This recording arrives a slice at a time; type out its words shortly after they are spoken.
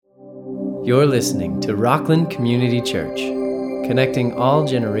You're listening to Rockland Community Church, connecting all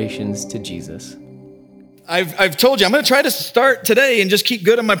generations to Jesus. I've told you, I'm going to try to start today and just keep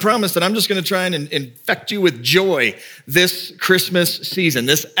good on my promise that I'm just going to try and infect you with joy this Christmas season,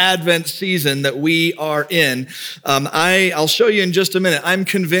 this Advent season that we are in. I'll show you in just a minute. I'm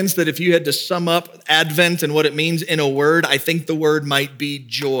convinced that if you had to sum up Advent and what it means in a word, I think the word might be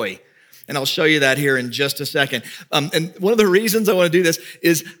joy. And I'll show you that here in just a second. And one of the reasons I want to do this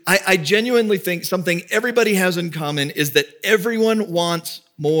is I genuinely think something everybody has in common is that everyone wants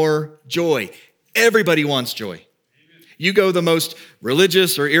more joy. Everybody wants joy. You go the most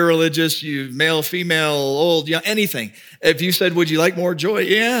religious or irreligious, you male, female, old, anything. If you said, would you like more joy?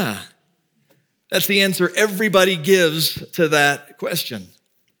 Yeah. That's the answer everybody gives to that question.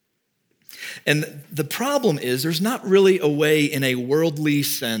 And the problem is there's not really a way in a worldly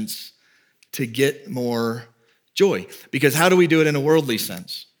sense to get more joy. Because how do we do it in a worldly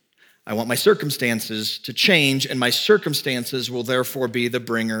sense? I want my circumstances to change, and my circumstances will therefore be the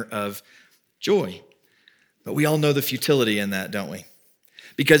bringer of joy. But we all know the futility in that, don't we?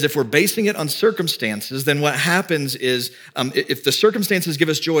 Because if we're basing it on circumstances, then what happens is, if the circumstances give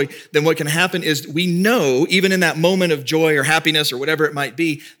us joy, then what can happen is we know, even in that moment of joy or happiness or whatever it might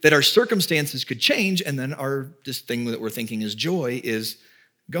be, that our circumstances could change, and then this thing that we're thinking is joy is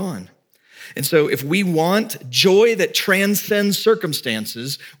gone. And so if we want joy that transcends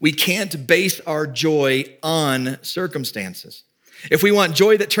circumstances, we can't base our joy on circumstances. If we want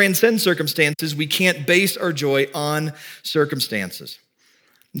joy that transcends circumstances, we can't base our joy on circumstances.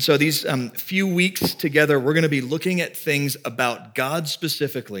 And so these few weeks together, we're going to be looking at things about God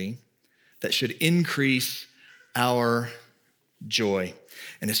specifically that should increase our joy,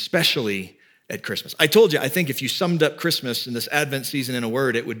 and especially at Christmas. I told you, I think if you summed up Christmas in this Advent season in a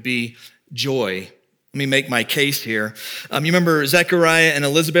word, it would be joy. Let me make my case here. You remember Zechariah and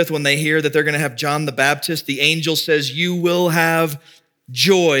Elizabeth when they hear that they're going to have John the Baptist? The angel says, you will have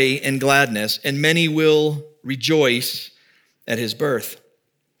joy and gladness, and many will rejoice at his birth.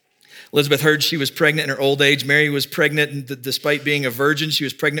 Elizabeth heard she was pregnant in her old age. Mary was pregnant, and despite being a virgin, she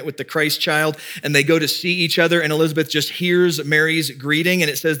was pregnant with the Christ child, and they go to see each other, and Elizabeth just hears Mary's greeting,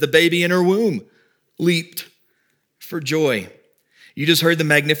 and it says the baby in her womb leaped for joy. You just heard the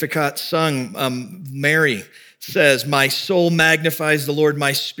Magnificat sung. Mary says, my soul magnifies the Lord,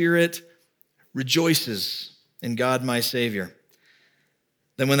 my spirit rejoices in God my Savior.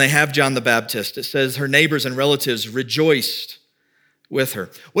 Then when they have John the Baptist, it says her neighbors and relatives rejoiced with her.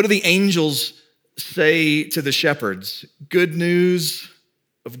 What do the angels say to the shepherds? Good news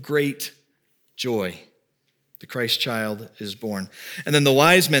of great joy. The Christ child is born. And then the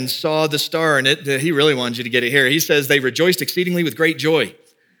wise men saw the star, and he really wanted you to get it here. He says they rejoiced exceedingly with great joy.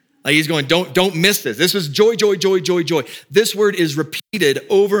 Like he's going, don't miss this. This is joy, joy, joy, joy, joy. This word is repeated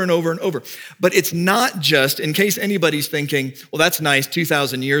over and over and over. But it's not just, in case anybody's thinking, well, that's nice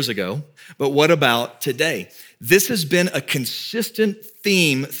 2,000 years ago, but what about today? This has been a consistent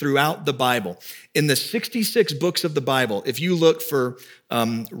theme throughout the Bible. In the 66 books of the Bible, if you look for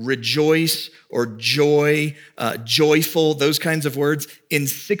rejoice or joy, joyful, those kinds of words, in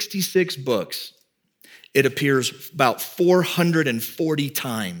 66 books, it appears about 440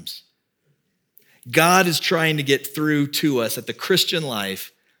 times. God is trying to get through to us that the Christian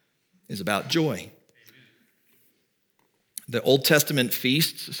life is about joy. The Old Testament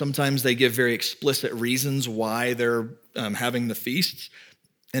feasts, sometimes they give very explicit reasons why they're having the feasts.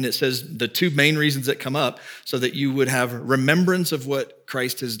 And it says the two main reasons that come up so that you would have remembrance of what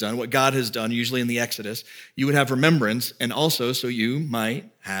Christ has done, what God has done, usually in the Exodus. You would have remembrance, and also so you might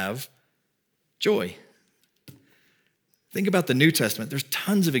have joy. Think about the New Testament. There's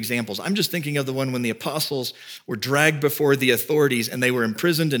tons of examples. I'm just thinking of the one when the apostles were dragged before the authorities and they were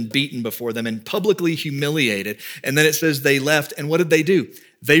imprisoned and beaten before them and publicly humiliated. And then it says they left, and what did they do?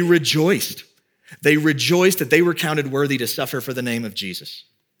 They rejoiced. They rejoiced that they were counted worthy to suffer for the name of Jesus.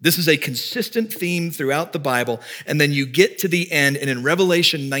 This is a consistent theme throughout the Bible. And then you get to the end, and in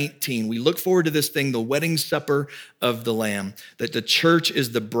Revelation 19, we look forward to this thing, the wedding supper of the Lamb, that the church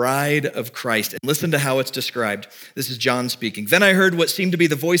is the bride of Christ. And listen to how it's described. This is John speaking. Then I heard what seemed to be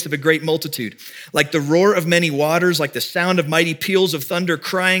the voice of a great multitude, like the roar of many waters, like the sound of mighty peals of thunder,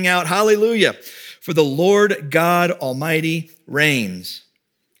 crying out, Hallelujah, for the Lord God Almighty reigns.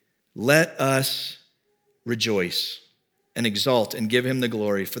 Let us rejoice and exalt and give him the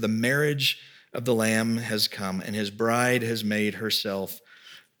glory, for the marriage of the Lamb has come, and his bride has made herself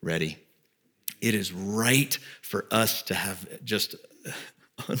ready. It is right for us to have just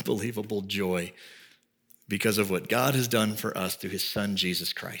unbelievable joy because of what God has done for us through his son,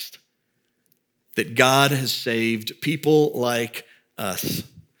 Jesus Christ. That God has saved people like us,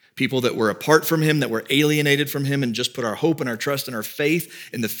 people that were apart from him, that were alienated from him, and just put our hope and our trust and our faith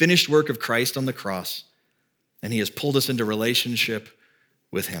in the finished work of Christ on the cross. And he has pulled us into relationship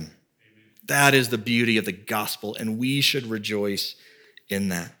with him. Amen. That is the beauty of the gospel, and we should rejoice in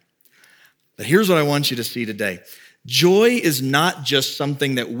that. But here's what I want you to see today. Joy is not just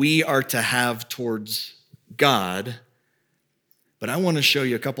something that we are to have towards God, but I want to show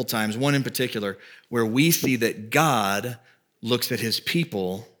you a couple times, one in particular, where we see that God looks at his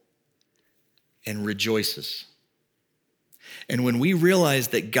people and rejoices. And when we realize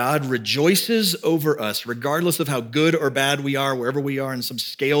that God rejoices over us, regardless of how good or bad we are, wherever we are in some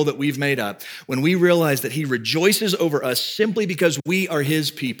scale that we've made up, when we realize that he rejoices over us simply because we are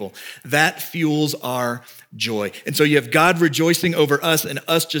his people, that fuels our joy. And so you have God rejoicing over us and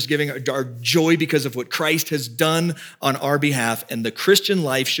us just giving our joy because of what Christ has done on our behalf. And the Christian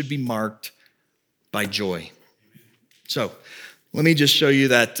life should be marked by joy. So let me just show you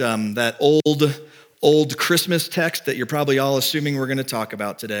that old Christmas text that you're probably all assuming we're going to talk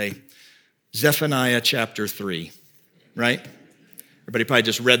about today. Zephaniah chapter 3, right? Everybody probably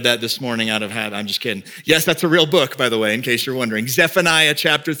just read that this morning out of habit. I'm just kidding. Yes, that's a real book, by the way, in case you're wondering. Zephaniah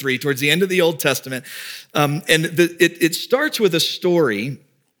chapter 3, towards the end of the Old Testament. It starts with a story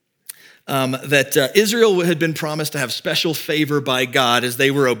that Israel had been promised to have special favor by God as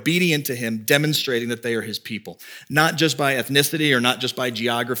they were obedient to him, demonstrating that they are his people. Not just by ethnicity or not just by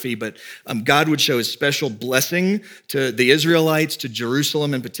geography, but God would show his special blessing to the Israelites, to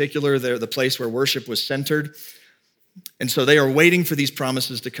Jerusalem in particular, the place where worship was centered. And so they are waiting for these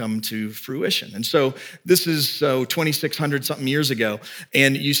promises to come to fruition. And so this is 2,600 something years ago.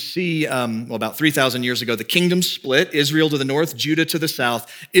 And you see, about 3,000 years ago, the kingdom split, Israel to the north, Judah to the south.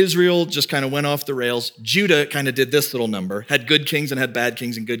 Israel just kind of went off the rails. Judah kind of did this little number, had good kings and had bad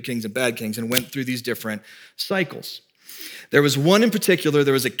kings and good kings and bad kings, and went through these different cycles. There was one in particular,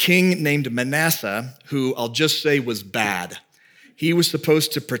 there was a king named Manasseh, who I'll just say was bad. He was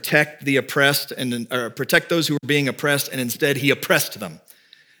supposed to protect the oppressed and protect those who were being oppressed, and instead he oppressed them.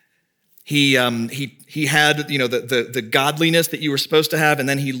 He had, the godliness that you were supposed to have, and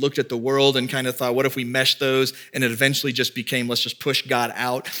then he looked at the world and kind of thought, what if we mesh those? And it eventually just became, let's just push God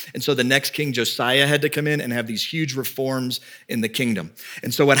out. And so the next king, Josiah, had to come in and have these huge reforms in the kingdom.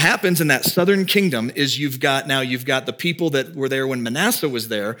 And so what happens in that southern kingdom is you've got the people that were there when Manasseh was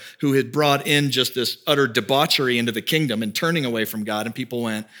there, who had brought in just this utter debauchery into the kingdom and turning away from God. And people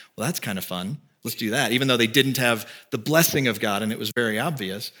went, well, that's kind of fun. Let's do that, even though they didn't have the blessing of God, and it was very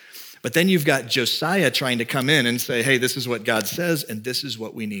obvious. But then you've got Josiah trying to come in and say, hey, this is what God says, and this is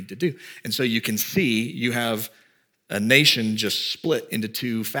what we need to do. And so you can see you have a nation just split into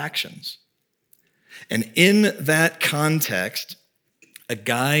two factions. And in that context, a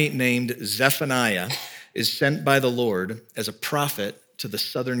guy named Zephaniah is sent by the Lord as a prophet to the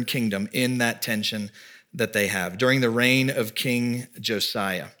southern kingdom in that tension that they have during the reign of King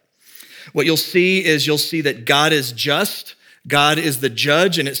Josiah. What you'll see that God is just. God is the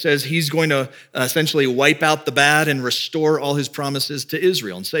judge, and it says he's going to essentially wipe out the bad and restore all his promises to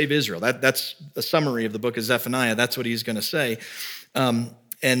Israel and save Israel. That's a summary of the book of Zephaniah. That's what he's going to say.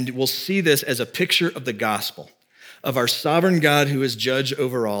 And we'll see this as a picture of the gospel, of our sovereign God who is judge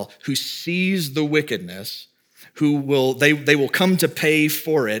over all, who sees the wickedness, they will come to pay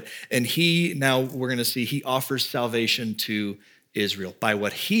for it. And we're going to see he offers salvation to Israel by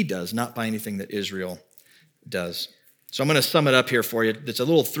what he does, not by anything that Israel does. So I'm going to sum it up here for you. It's a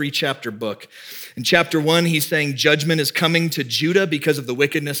little 3-chapter book. In chapter 1, he's saying judgment is coming to Judah because of the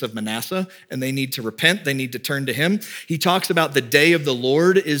wickedness of Manasseh, and they need to repent. They need to turn to him. He talks about the day of the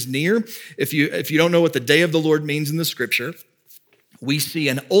Lord is near. If you don't know what the day of the Lord means in the scripture, we see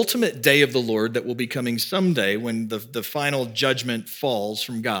an ultimate day of the Lord that will be coming someday when the final judgment falls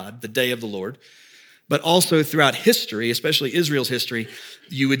from God, the day of the Lord. But also throughout history, especially Israel's history,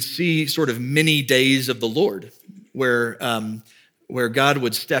 you would see sort of mini days of the Lord, where God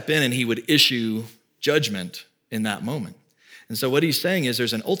would step in and he would issue judgment in that moment. And so what he's saying is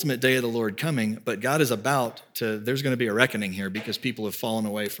there's an ultimate day of the Lord coming, but God is there's going to be a reckoning here because people have fallen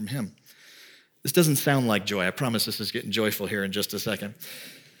away from him. This doesn't sound like joy. I promise this is getting joyful here in just a second.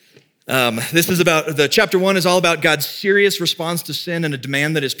 Chapter 1 is all about God's serious response to sin and a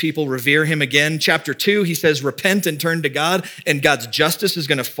demand that his people revere him again. Chapter 2, he says, repent and turn to God, and God's justice is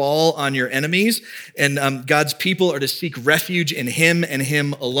going to fall on your enemies, and God's people are to seek refuge in him and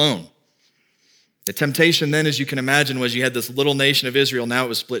him alone. The temptation then, as you can imagine, was you had this little nation of Israel. Now it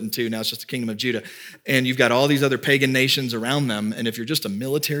was split in two. Now it's just the kingdom of Judah. And you've got all these other pagan nations around them. And if you're just a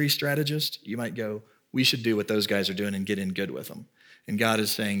military strategist, you might go, we should do what those guys are doing and get in good with them. And God is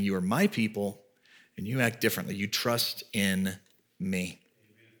saying, you are my people, and you act differently. You trust in me.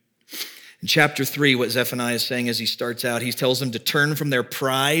 In chapter 3, what Zephaniah is saying as he starts out, he tells them to turn from their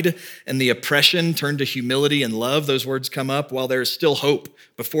pride and the oppression, turn to humility and love. Those words come up while there is still hope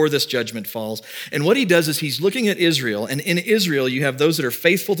before this judgment falls. And what he does is he's looking at Israel, and in Israel, you have those that are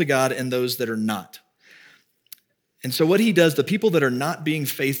faithful to God and those that are not. And so what he does, the people that are not being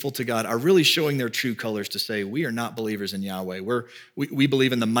faithful to God are really showing their true colors to say, we are not believers in Yahweh. We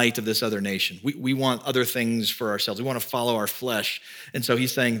believe in the might of this other nation. We want other things for ourselves. We want to follow our flesh. And so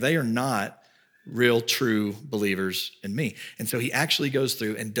he's saying they are not real, true believers in me. And so he actually goes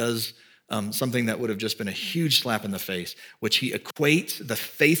through and does something that would have just been a huge slap in the face, which he equates the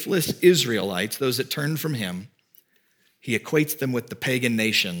faithless Israelites, those that turned from him, he equates them with the pagan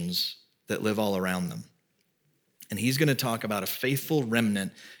nations that live all around them. And he's going to talk about a faithful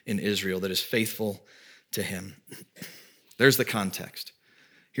remnant in Israel that is faithful to him. There's the context.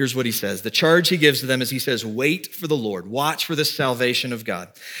 Here's what he says. The charge he gives to them is he says, wait for the Lord. Watch for the salvation of God.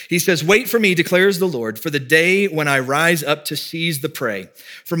 He says, wait for me, declares the Lord, for the day when I rise up to seize the prey.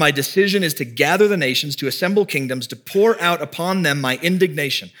 For my decision is to gather the nations, to assemble kingdoms, to pour out upon them my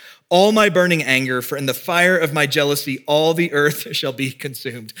indignation, all my burning anger, for in the fire of my jealousy, all the earth shall be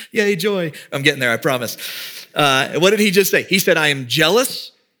consumed. Yay, joy. I'm getting there, I promise. What did he just say? He said, I am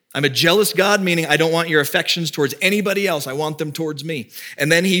jealous. I'm a jealous God, meaning I don't want your affections towards anybody else. I want them towards me. And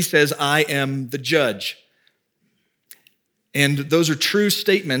then he says, I am the judge. And those are true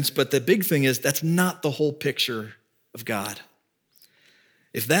statements, but the big thing is that's not the whole picture of God.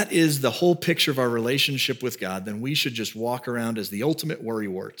 If that is the whole picture of our relationship with God, then we should just walk around as the ultimate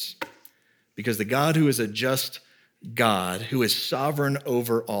worrywarts. Because the God who is a just God, who is sovereign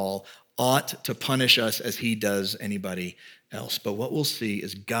over all, ought to punish us as he does anybody else. But what we'll see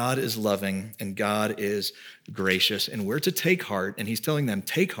is God is loving and God is gracious, and we're to take heart. And he's telling them,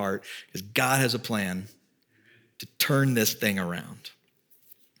 take heart, because God has a plan to turn this thing around.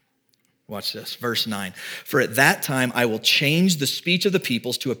 Watch this, verse 9. For at that time I will change the speech of the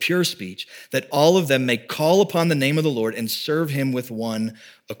peoples to a pure speech, that all of them may call upon the name of the Lord and serve him with one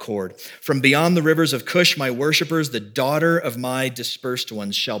accord. From beyond the rivers of Cush, my worshipers, the daughter of my dispersed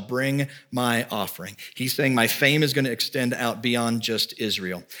ones, shall bring my offering. He's saying my fame is going to extend out beyond just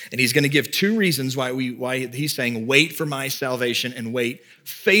Israel. And he's going to give two reasons why he's saying wait for my salvation and wait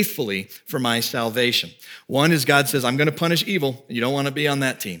faithfully for my salvation. One is God says, I'm going to punish evil, and you don't want to be on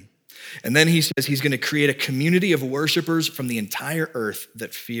that team. And then he says he's going to create a community of worshipers from the entire earth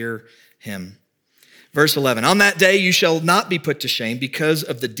that fear him. Verse 11, on that day you shall not be put to shame because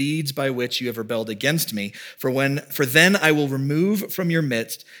of the deeds by which you have rebelled against me. For then I will remove from your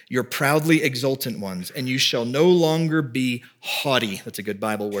midst your proudly exultant ones, and you shall no longer be haughty. That's a good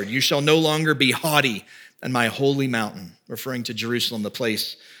Bible word. You shall no longer be haughty on my holy mountain, referring to Jerusalem, the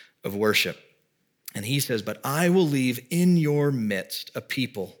place of worship. And he says, but I will leave in your midst a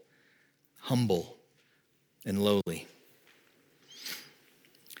people humble and lowly.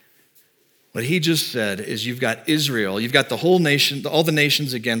 What he just said is you've got Israel, you've got the whole nation, all the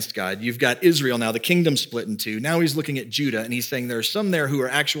nations against God. You've got Israel now, the kingdom split in two. Now he's looking at Judah and he's saying there are some there who are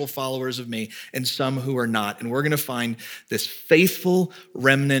actual followers of me and some who are not. And we're going to find this faithful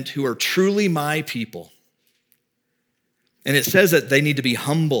remnant who are truly my people. And it says that they need to be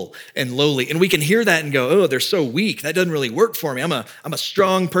humble and lowly. And we can hear that and go, oh, they're so weak. That doesn't really work for me. I'm a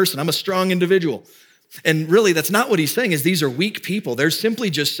strong person. I'm a strong individual. And really, that's not what he's saying is these are weak people. They're simply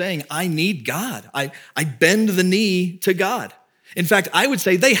just saying, I need God. I bend the knee to God. In fact, I would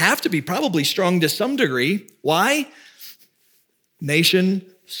say they have to be probably strong to some degree. Why? Nation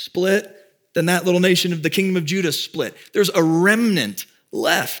split. Then that little nation of the kingdom of Judah split. There's a remnant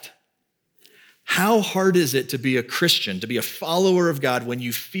left. How hard is it to be a Christian, to be a follower of God when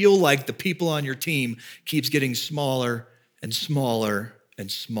you feel like the people on your team keeps getting smaller and smaller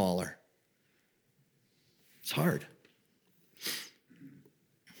and smaller? It's hard.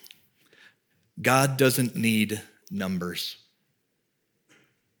 God doesn't need numbers.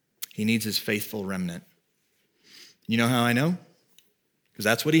 He needs his faithful remnant. You know how I know? Because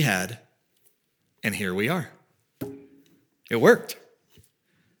that's what he had, and here we are. It worked.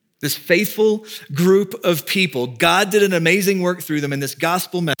 This faithful group of people, God did an amazing work through them, and this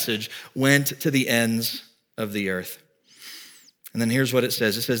gospel message went to the ends of the earth. And then here's what it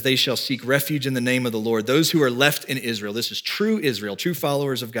says. It says, they shall seek refuge in the name of the Lord. Those who are left in Israel, this is true Israel, true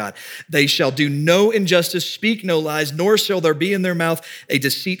followers of God. They shall do no injustice, speak no lies, nor shall there be in their mouth a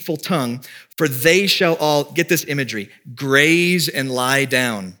deceitful tongue. For they shall all, get this imagery, graze and lie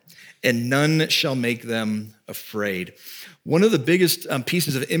down, and none shall make them afraid. One of the biggest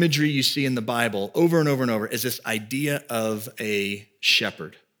pieces of imagery you see in the Bible over and over and over is this idea of a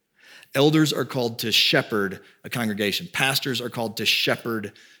shepherd. Elders are called to shepherd a congregation. Pastors are called to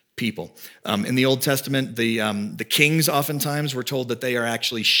shepherd people. In the Old Testament, the kings oftentimes were told that they are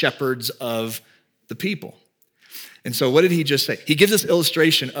actually shepherds of the people. And so what did he just say? He gives this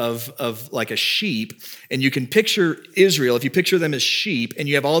illustration of like a sheep, and you can picture Israel, if you picture them as sheep, and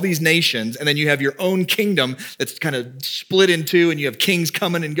you have all these nations, and then you have your own kingdom that's kind of split in two, and you have kings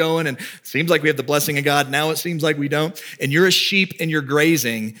coming and going, and it seems like we have the blessing of God. Now it seems like we don't. And you're a sheep and you're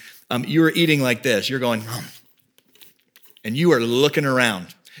grazing. You're eating like this. You're going, and you are looking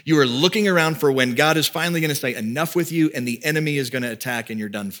around. You are looking around for when God is finally going to say enough with you, and the enemy is going to attack and you're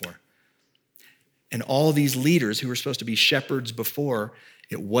done for. And all these leaders who were supposed to be shepherds before,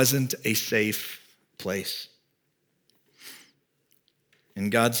 it wasn't a safe place. And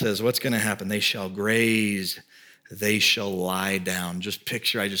God says, what's going to happen? They shall graze, they shall lie down. I just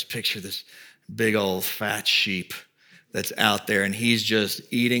picture this big old fat sheep that's out there, and he's just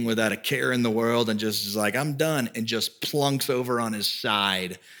eating without a care in the world and just is like, I'm done, and just plunks over on his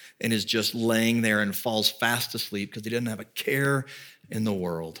side and is just laying there and falls fast asleep because he didn't have a care in the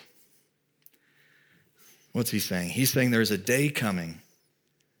world. What's he saying? He's saying there's a day coming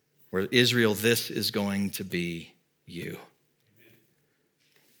where Israel, this is going to be you.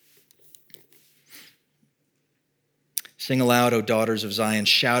 Sing aloud, O daughters of Zion.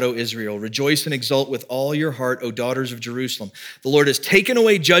 Shout, O Israel. Rejoice and exult with all your heart, O daughters of Jerusalem. The Lord has taken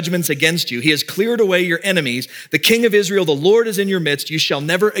away judgments against you. He has cleared away your enemies. The King of Israel, the Lord is in your midst. You shall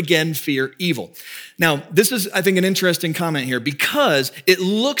never again fear evil. Now, this is, I think, an interesting comment here because it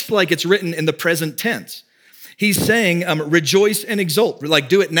looks like it's written in the present tense. He's saying, rejoice and exult, like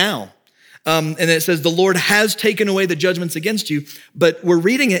do it now. And it says, the Lord has taken away the judgments against you, but we're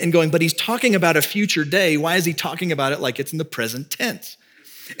reading it and going, but he's talking about a future day. Why is he talking about it like it's in the present tense?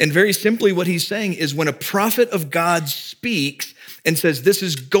 And very simply what he's saying is when a prophet of God speaks and says, this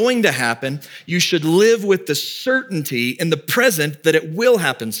is going to happen, you should live with the certainty in the present that it will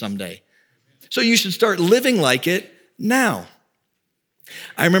happen someday. So you should start living like it now.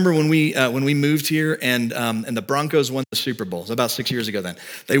 I remember when we moved here and the Broncos won the Super Bowl. It was about 6 years ago then.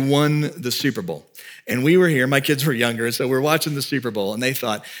 They won the Super Bowl. And we were here, my kids were younger, so we're watching the Super Bowl and they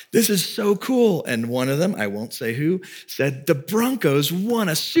thought, this is so cool. And one of them, I won't say who, said, the Broncos won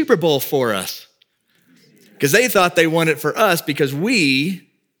a Super Bowl for us. Because they thought they won it for us because we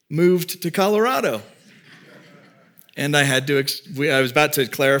moved to Colorado. And I was about to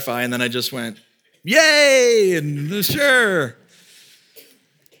clarify and then I just went, yay, and sure.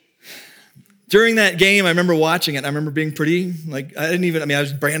 During that game, I remember watching it. I remember being pretty, I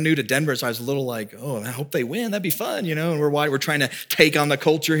was brand new to Denver, so I was a little like, oh, I hope they win. That'd be fun, And we're trying to take on the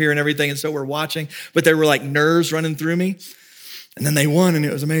culture here and everything, and so we're watching. But there were like nerves running through me. And then they won, and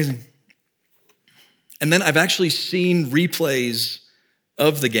it was amazing. And then I've actually seen replays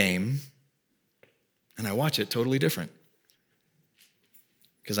of the game, and I watch it totally different.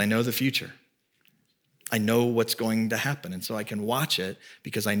 Because I know the future. I know what's going to happen. And so I can watch it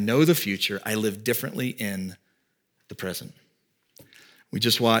because I know the future. I live differently in the present. We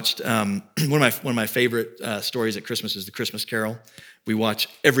just watched, one of my favorite stories at Christmas is The Christmas Carol. We watch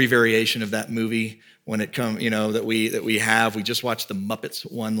every variation of that movie when it comes, that we have. We just watched the Muppets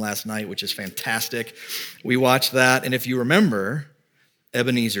one last night, which is fantastic. We watched that. And if you remember,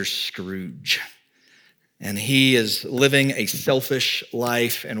 Ebenezer Scrooge. And he is living a selfish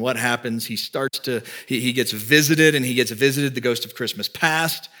life. And what happens? He gets visited, and he gets visited the ghost of Christmas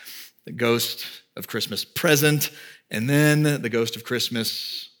past, the ghost of Christmas present, and then the ghost of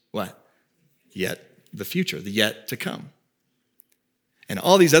Christmas, what? Yet the future, the yet to come. And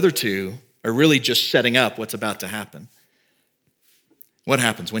all these other two are really just setting up what's about to happen. What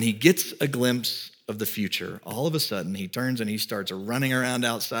happens? When he gets a glimpse of the future, all of a sudden he turns and he starts running around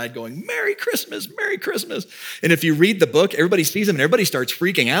outside going, Merry Christmas, Merry Christmas. And if you read the book, everybody sees him and everybody starts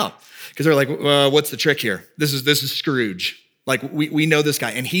freaking out because they're like, what's the trick here? This is Scrooge. Like we know this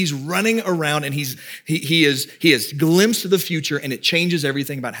guy, and he's running around and he has glimpsed of the future, and it changes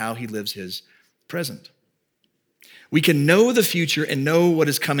everything about how he lives his present. We can know the future and know what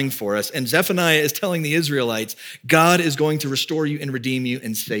is coming for us. And Zephaniah is telling the Israelites, God is going to restore you and redeem you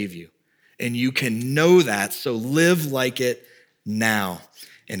and save you. And you can know that, so live like it now.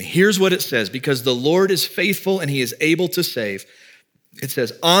 And here's what it says, because the Lord is faithful and he is able to save. It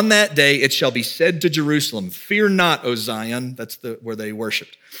says, on that day it shall be said to Jerusalem, fear not, O Zion, that's where they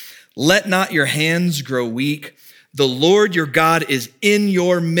worshiped. Let not your hands grow weak. The Lord your God is in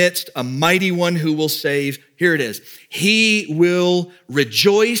your midst, a mighty one who will save. Here it is. He will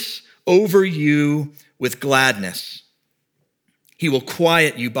rejoice over you with gladness. He will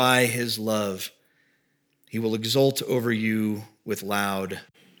quiet you by his love. He will exult over you with loud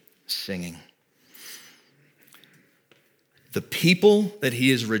singing. The people that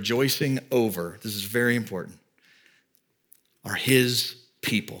he is rejoicing over, this is very important, are his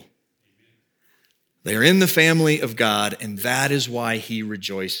people. They are in the family of God, and that is why he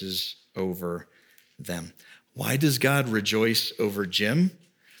rejoices over them. Why does God rejoice over Jim?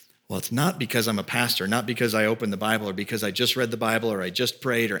 Well, it's not because I'm a pastor, not because I opened the Bible, or because I just read the Bible, or I just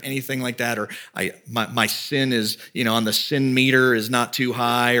prayed, or anything like that, or my sin is, on the sin meter is not too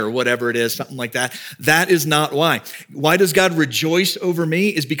high, or whatever it is, something like that. That is not why. Why does God rejoice over me?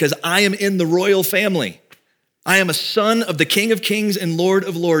 Is because I am in the royal family. I am a son of the King of Kings and Lord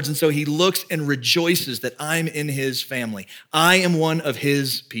of Lords, and so he looks and rejoices that I'm in his family. I am one of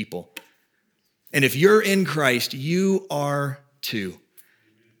his people. And if you're in Christ, you are too.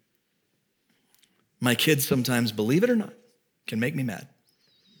 My kids sometimes, believe it or not, can make me mad.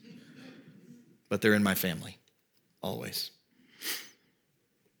 But they're in my family, always.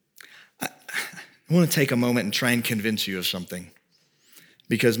 I want to take a moment and try and convince you of something.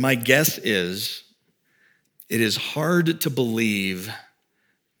 Because my guess is, it is hard to believe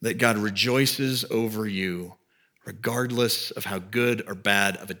that God rejoices over you regardless of how good or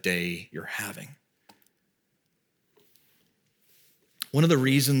bad of a day you're having. One of the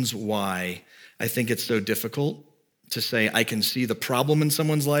reasons why I think it's so difficult to say I can see the problem in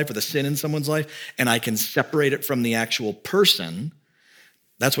someone's life or the sin in someone's life, and I can separate it from the actual person.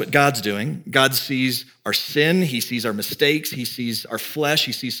 That's what God's doing. God sees our sin, he sees our mistakes, he sees our flesh,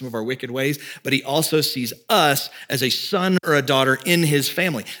 he sees some of our wicked ways, but he also sees us as a son or a daughter in his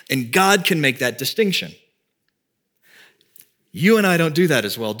family. And God can make that distinction. You and I don't do that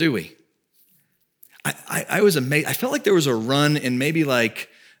as well, do we? I was amazed. I felt like there was a run in maybe like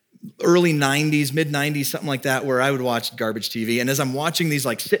early 90s, mid 90s, something like that, where I would watch garbage TV. And as I'm watching these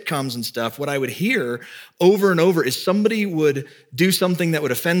like sitcoms and stuff, what I would hear over and over is somebody would do something that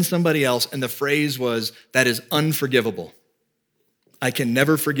would offend somebody else. And the phrase was, that is unforgivable. I can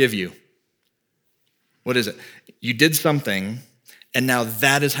never forgive you. What is it? You did something, and now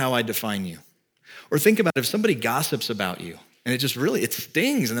that is how I define you. Or think about if somebody gossips about you, and it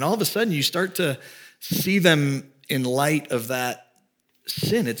stings. And then all of a sudden you start to see them in light of that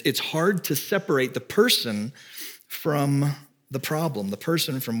sin. It's hard to separate the person from the problem, the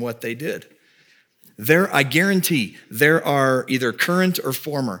person from what they did. I guarantee there are either current or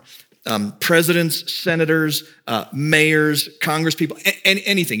former presidents, senators, mayors, congresspeople,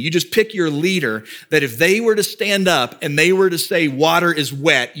 anything. You just pick your leader that if they were to stand up and they were to say water is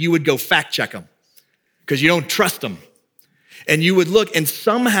wet, you would go fact check them because you don't trust them. And you would look, and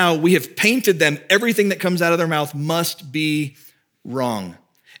somehow we have painted them, everything that comes out of their mouth must be wrong.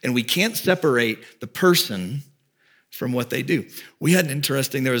 And we can't separate the person from what they do. We had an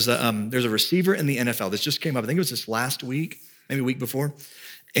interesting, there's a receiver in the NFL. This just came up, I think it was this last week, maybe a week before.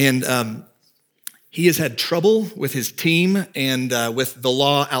 And he has had trouble with his team and with the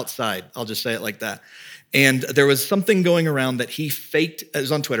law outside. I'll just say it like that. And there was something going around that he faked, it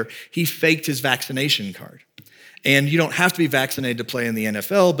was on Twitter, he faked his vaccination card. And you don't have to be vaccinated to play in the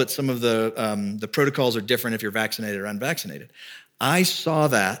NFL, but some of the protocols are different if you're vaccinated or unvaccinated. I saw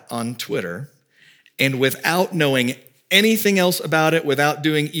that on Twitter, and without knowing anything else about it, without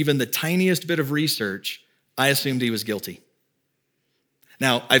doing even the tiniest bit of research, I assumed he was guilty.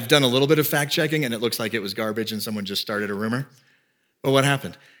 Now, I've done a little bit of fact checking, and it looks like it was garbage and someone just started a rumor. But what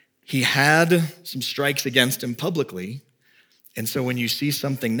happened? He had some strikes against him publicly, and so when you see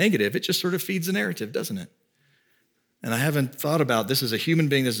something negative, it just sort of feeds the narrative, doesn't it? And I haven't thought about this as a human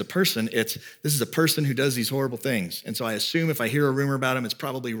being, this is a person. This is a person who does these horrible things. And so I assume if I hear a rumor about him, it's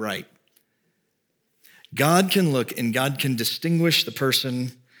probably right. God can look and God can distinguish the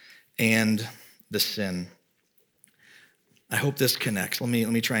person and the sin. I hope this connects. Let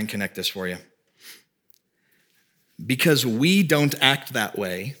me try and connect this for you. Because we don't act that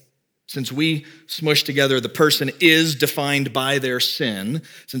way, since we smush together the person is defined by their sin,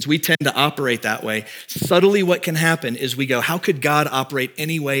 since we tend to operate that way, subtly what can happen is we go, how could God operate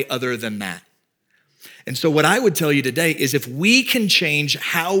any way other than that? And so what I would tell you today is if we can change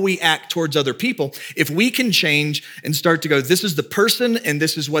how we act towards other people, if we can change and start to go, this is the person and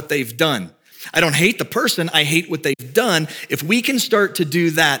this is what they've done. I don't hate the person, I hate what they've done. If we can start to do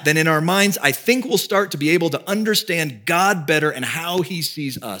that, then in our minds, I think we'll start to be able to understand God better and how he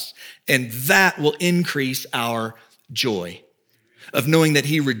sees us. And that will increase our joy of knowing that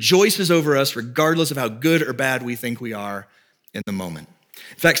he rejoices over us regardless of how good or bad we think we are in the moment.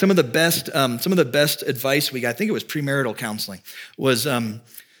 In fact, some of the best advice we got, I think it was premarital counseling, was it was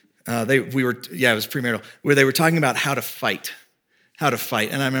premarital, where they were talking about how to fight how to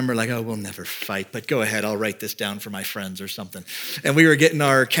fight. And I remember like, oh, we'll never fight, but go ahead, I'll write this down for my friends or something. And we were getting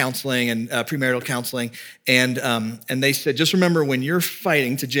our counseling and premarital counseling. And they said, just remember when you're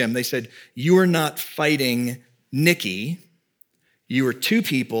fighting, to Jim, they said, you are not fighting Nikki. You are two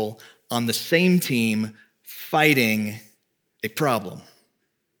people on the same team fighting a problem.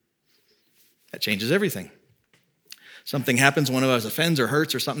 That changes everything. Something happens, one of us offends or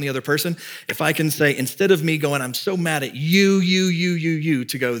hurts or something the other person. If I can say, instead of me going, I'm so mad at you,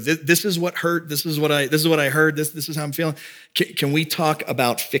 to go, this is what hurt, this is what I heard, this is how I'm feeling. Can we talk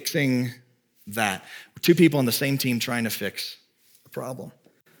about fixing that? We're two people on the same team trying to fix a problem.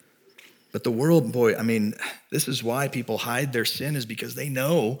 But the world, boy, I mean, this is why people hide their sin, is because they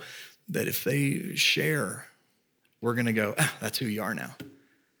know that if they share, we're gonna go, that's who you are now.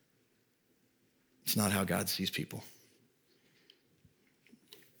 It's not how God sees people.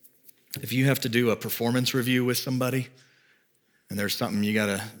 If you have to do a performance review with somebody and there's something you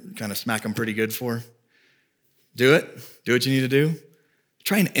gotta kind of smack them pretty good for, do it. Do what you need to do.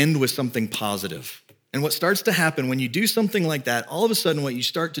 Try and end with something positive. And what starts to happen when you do something like that, all of a sudden what you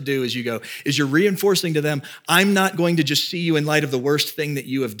start to do is you're reinforcing to them, I'm not going to just see you in light of the worst thing that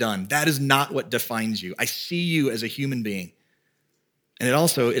you have done. That is not what defines you. I see you as a human being. And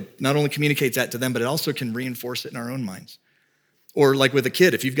it not only communicates that to them, but it also can reinforce it in our own minds. Or like with a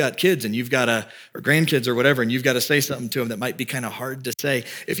kid, if you've got kids and or grandkids or whatever, and you've got to say something to them that might be kind of hard to say,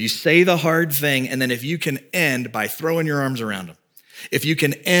 if you say the hard thing, and then if you can end by throwing your arms around them, if you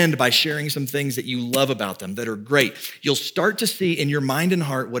can end by sharing some things that you love about them that are great, you'll start to see in your mind and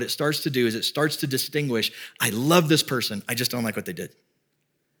heart what it starts to do is it starts to distinguish, I love this person, I just don't like what they did.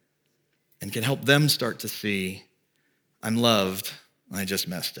 And can help them start to see, I'm loved, I just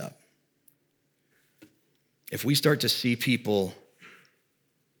messed up. If we start to see people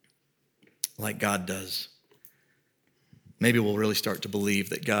like God does, maybe we'll really start to believe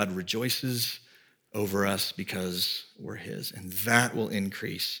that God rejoices over us because we're his, and that will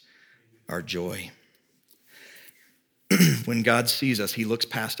increase our joy. When God sees us, he looks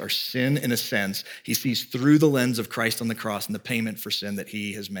past our sin in a sense. He sees through the lens of Christ on the cross and the payment for sin that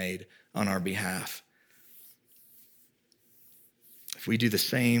he has made on our behalf. If we do the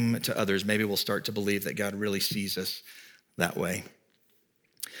same to others, maybe we'll start to believe that God really sees us that way.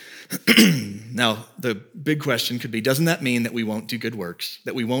 Now, the big question could be, doesn't that mean that we won't do good works,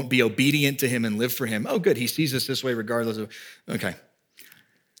 that we won't be obedient to him and live for him? Oh, good, he sees us this way regardless of, okay.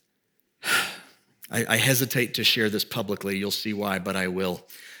 I hesitate to share this publicly. You'll see why, but I will.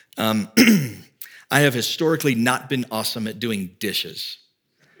 I have historically not been awesome at doing dishes.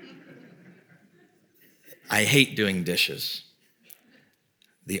 I hate doing dishes.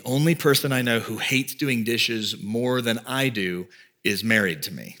 The only person I know who hates doing dishes more than I do is married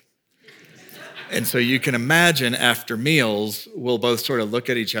to me. And so you can imagine after meals, we'll both sort of look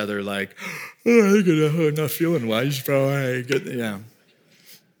at each other like, I'm not feeling well. Yeah.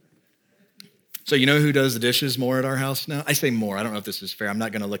 So you know who does the dishes more at our house now? I say more. I don't know if this is fair. I'm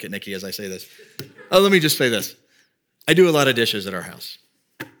not going to look at Nikki as I say this. Oh, let me just say this. I do a lot of dishes at our house.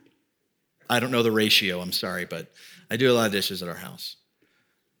 I don't know the ratio, I'm sorry, but I do a lot of dishes at our house.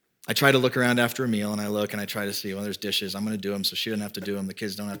 I try to look around after a meal, and I look and I try to see, well, there's dishes. I'm going to do them so she doesn't have to do them. The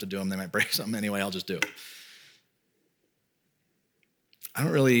kids don't have to do them. They might break something anyway. I'll just do it. I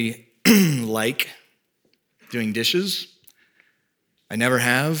don't really like doing dishes. I never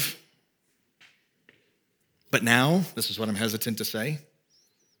have. But now, this is what I'm hesitant to say,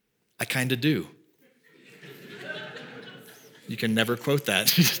 I kind of do. You can never quote that.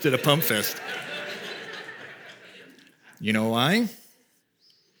 She just did a pump fist. You know why?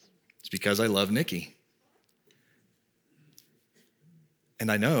 It's because I love Nikki. And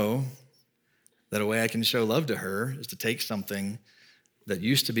I know that a way I can show love to her is to take something that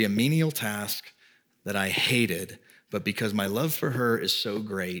used to be a menial task that I hated, but because my love for her is so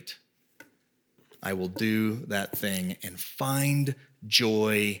great, I will do that thing and find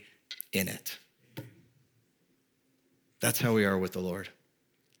joy in it. That's how we are with the Lord.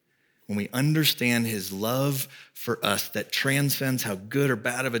 When we understand his love for us that transcends how good or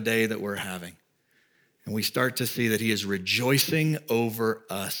bad of a day that we're having, and we start to see that he is rejoicing over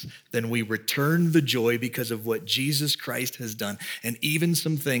us, then we return the joy because of what Jesus Christ has done. And even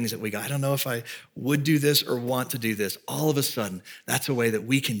some things that we go, I don't know if I would do this or want to do this. All of a sudden, that's a way that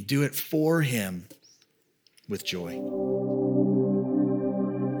we can do it for him with joy.